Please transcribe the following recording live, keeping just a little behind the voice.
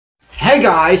Hey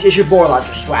guys, it's your boy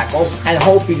Swackle, and I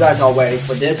hope you guys are ready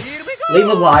for this. Leave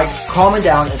a like, comment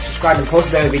down, and subscribe and post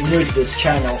better if you're new to this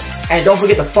channel. And don't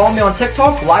forget to follow me on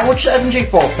TikTok, Language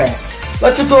SMG4 fan.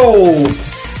 Let's go!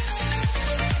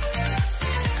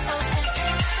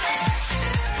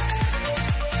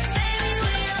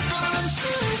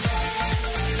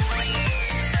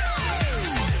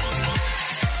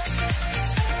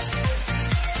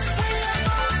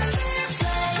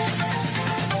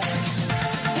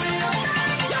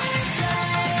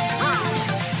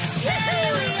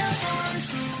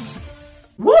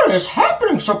 What is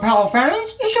happening, Sapello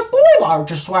fans? It's your boy,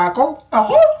 Swackle.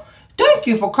 Thank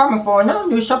you for coming for another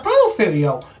new Sapello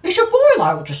video. It's your boy,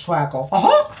 Swackle.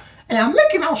 And I'm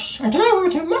Mickey Mouse, and today we're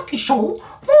at the Mokey Show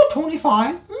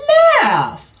 425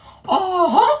 Math.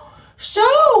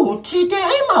 So,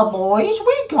 today, my boys,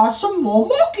 we got some more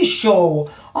Mokey Show.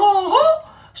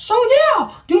 So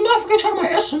yeah, do not forget to check out my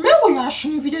SML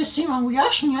reaction if you didn't see my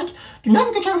reaction yet. Do not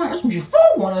forget to check out my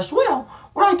SMG4 one as well,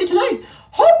 what I did today.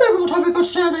 Hope everyone's having a good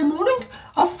Saturday morning.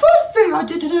 A fun fair I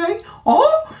did today.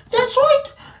 That's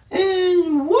right.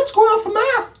 And what's going on for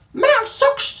math? Math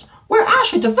sucks. Well,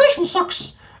 actually, division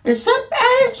sucks. Except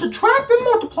add, subtract, and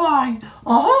multiply.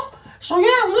 So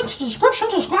yeah, links in the description,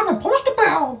 subscribe, and post the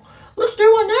bell. Let's do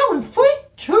it now in 3,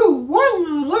 2,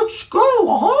 1, let's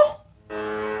go.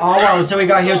 Alright, so we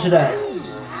got here today.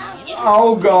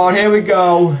 Oh god, here we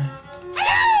go.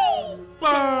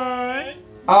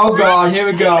 Oh god, here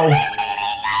we go.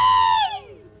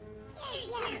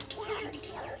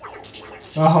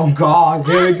 Oh god,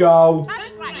 here we go.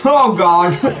 Oh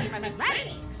god.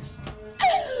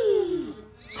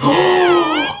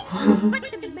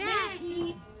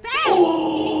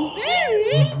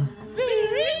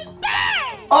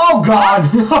 Oh god.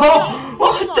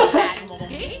 What the heck?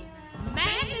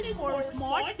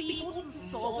 Smart people to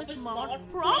solve smart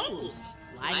problems,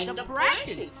 like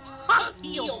depression.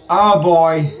 Oh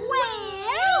boy.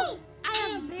 Well,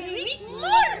 I'm very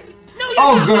smart. No,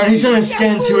 oh god, he's gonna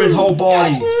scan to his whole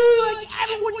body. Like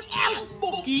everyone else,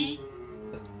 Mokey.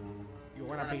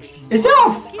 Is that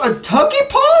a turkey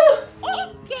pond?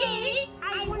 Okay,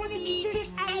 I want to be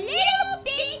just a little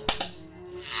bit.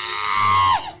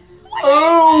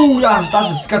 Oh, that's a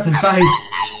disgusting face.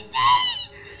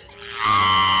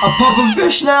 A puffer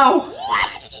fish now.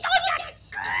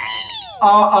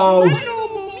 Uh-oh.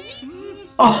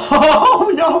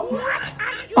 Oh no.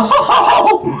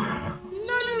 Oh.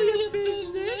 None of your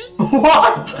business.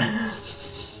 What?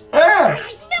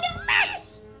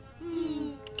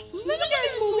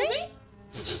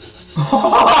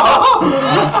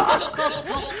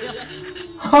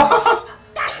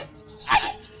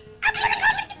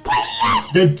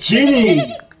 The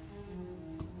genie.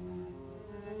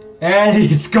 And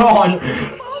he's gone.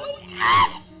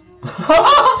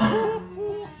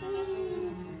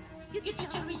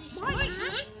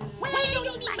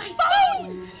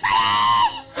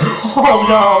 Oh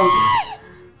no!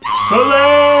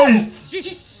 Police!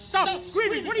 Just stop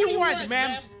screaming! What do you want,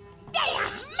 man?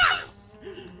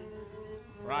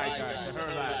 Right, guys, I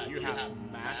heard that you have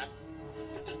math.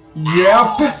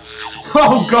 Yep.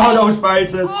 Oh god, those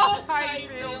faces. Oh, I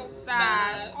feel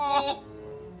sad. Oh.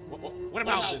 What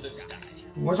about this guy?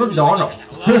 What's with Donald?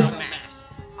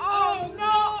 Oh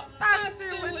no! That's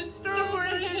feeling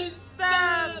stupid is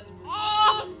dead!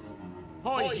 Oh!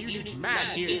 Boy, you need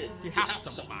math here. You have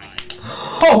some mind.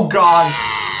 Oh god!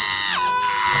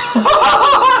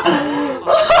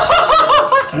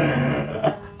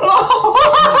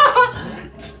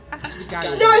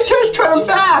 No, you just turned him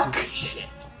back!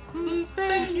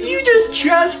 You just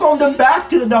transformed him back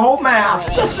to the whole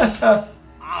maps!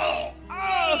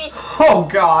 Oh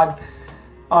god!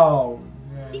 Oh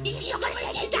man.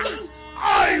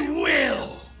 I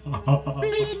will!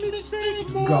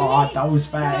 God, those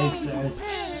faces.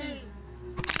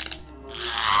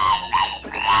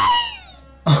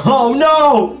 Oh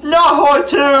no! Not her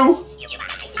too!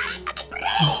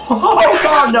 Oh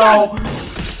god, no!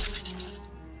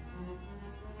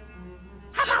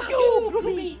 How about you,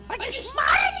 Ruby? Are you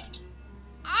smart?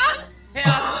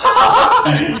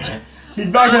 He's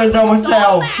back to his normal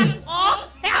self.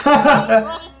 I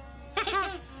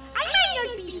may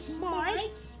not be smart,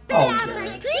 but I'm a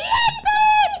good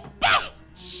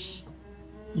bitch.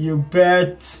 You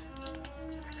bet.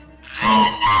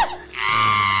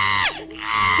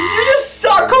 You just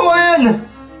suckle in!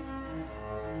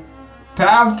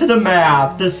 Path to the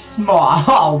map, the smart.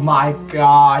 Oh my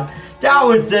god. That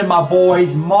was it, my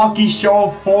boys. Mokey Show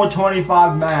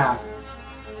 425 math.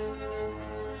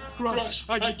 crush.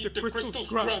 I need the crystal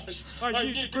crush. I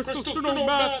need crystals to know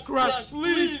math crush.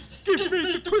 Please give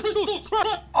me the crystal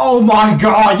crush. Oh my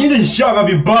god, you just shove up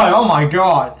your butt. Oh my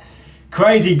god.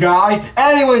 Crazy guy.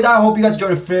 Anyways, I hope you guys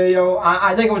enjoyed the video.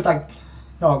 I think it was like,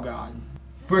 oh god.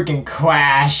 Freaking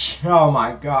Crash. Oh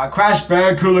my god. Crash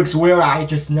Bandicoot looks weird, I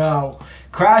just know.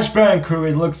 Crash Bandicoot,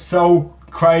 it looks so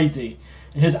crazy.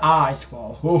 And his eyes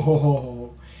fall. Ho ho ho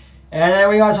ho. And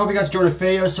anyway guys, hope you guys enjoyed the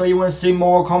video. So you want to see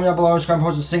more, comment down below, subscribe,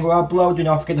 post a single upload. Do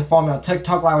not forget to follow me on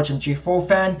TikTok, like SMG4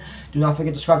 fan. Do not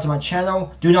forget to subscribe to my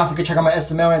channel. Do not forget to check out my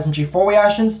SML and SMG4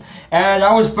 reactions. And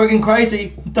that was freaking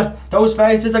crazy. Those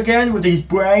faces again with these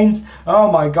brains. Oh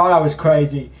my god, that was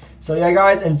crazy. So yeah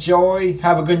guys, enjoy,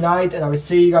 have a good night, and I will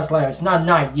see you guys later. It's not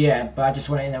night yet, but I just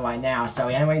want to end it right now. So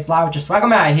anyways, live, just swag,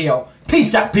 I'm out of here.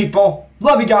 Peace out people.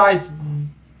 Love you guys.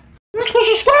 Thanks for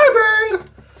subscribing.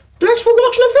 Thanks for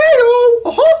watching the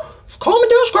video. Comment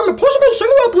down, subscribe, and post a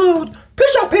single upload.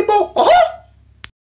 Peace out, people.